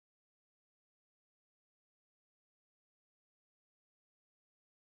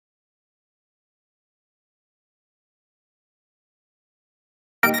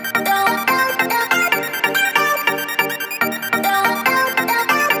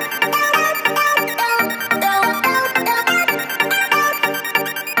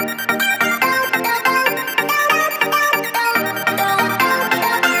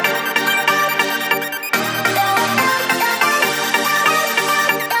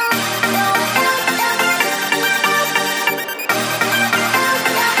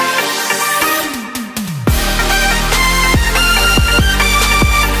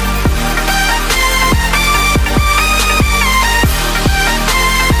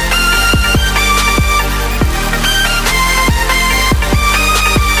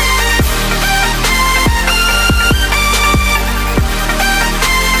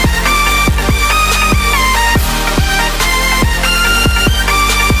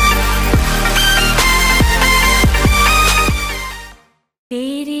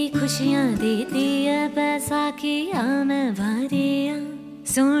किया मैं वारिया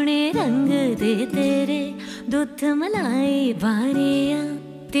सोने रंग दे तेरे दूध मलाई वारिया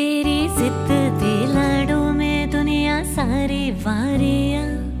तेरी जिद दे लाडों में दुनिया सारी वारिया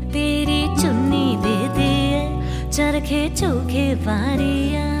तेरी चुन्नी दे दिए चरखे चोखे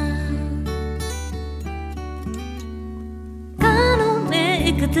वारिया कानों में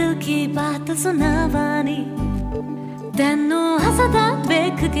एक दिल की बात सुनावानी तेनू हसदा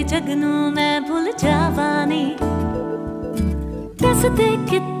देख के जगनू मैं भूल जावानी दस दे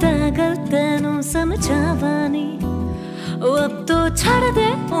कितना गलत तेनू समझावानी ओ अब तो छड़ दे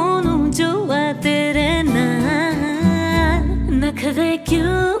ओनू जो है तेरे नाल नखरे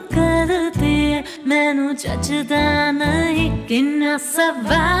क्यों करते मैनू जचदा नहीं किन्ना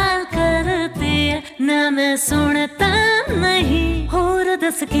सवाल करते ना मैं सुनता नहीं होर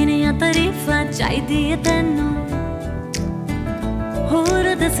दस किनिया तारीफां चाहिदी है तेनू होर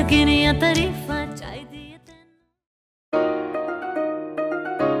दस किनिया तारीफां चाहिदी है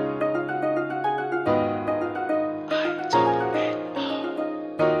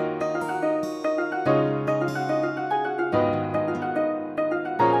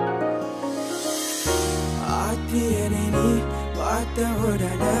आती है नहीं बात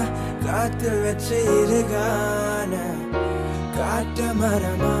उड़ना काट वच्चे इरगाना काट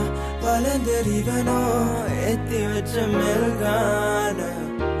मरमा पलंदरिवनो एत्ति वच्च मेलगाना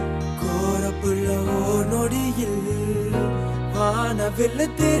कोरपुल्ल ओ नोडियिल वानविल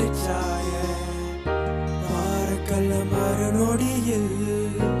तिरिचाय पारकल्ल मरु नोडियिल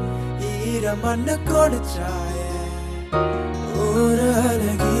ஈரமண்ண கொடுச்சாய ஊர்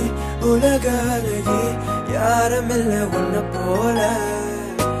அழகி உலக அழகி யாருமில்ல உன்னை போல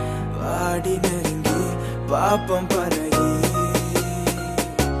வாடி நெருங்கி பாப்பம் பழகி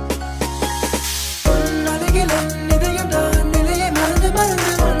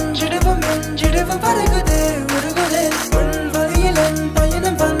பறகுதே உருகுதே உன் வழியில் என்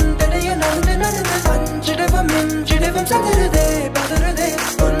பயணம் வந்தடைய நடந்து நடந்து அஞ்சிடவும் எஞ்சிடவும் சதறுதே பதறுதே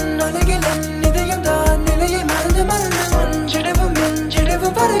உன் அழகில் என் இதயம் தான் நிலையை மறந்து மறந்து அஞ்சிடவும்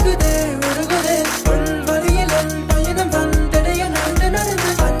எஞ்சிடவும் பறகுதே உருகுதே உன் வழியில் என் பயணம் வந்தடைய நடந்து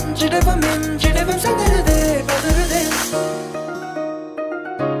நடந்து அஞ்சிடவும் எஞ்சிடவும் சதறுதே பதறுதே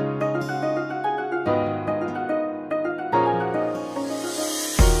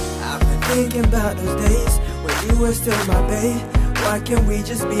Thinking about those days when you were still my babe. Why can't we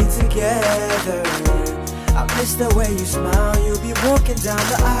just be together? I miss the way you smile. You'll be walking down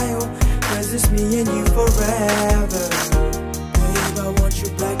the aisle, 'cause it's me and you forever. Babe, I want you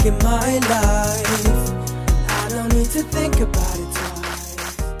back in my life. I don't need to think about it twice.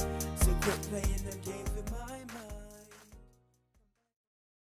 So quit playing the game.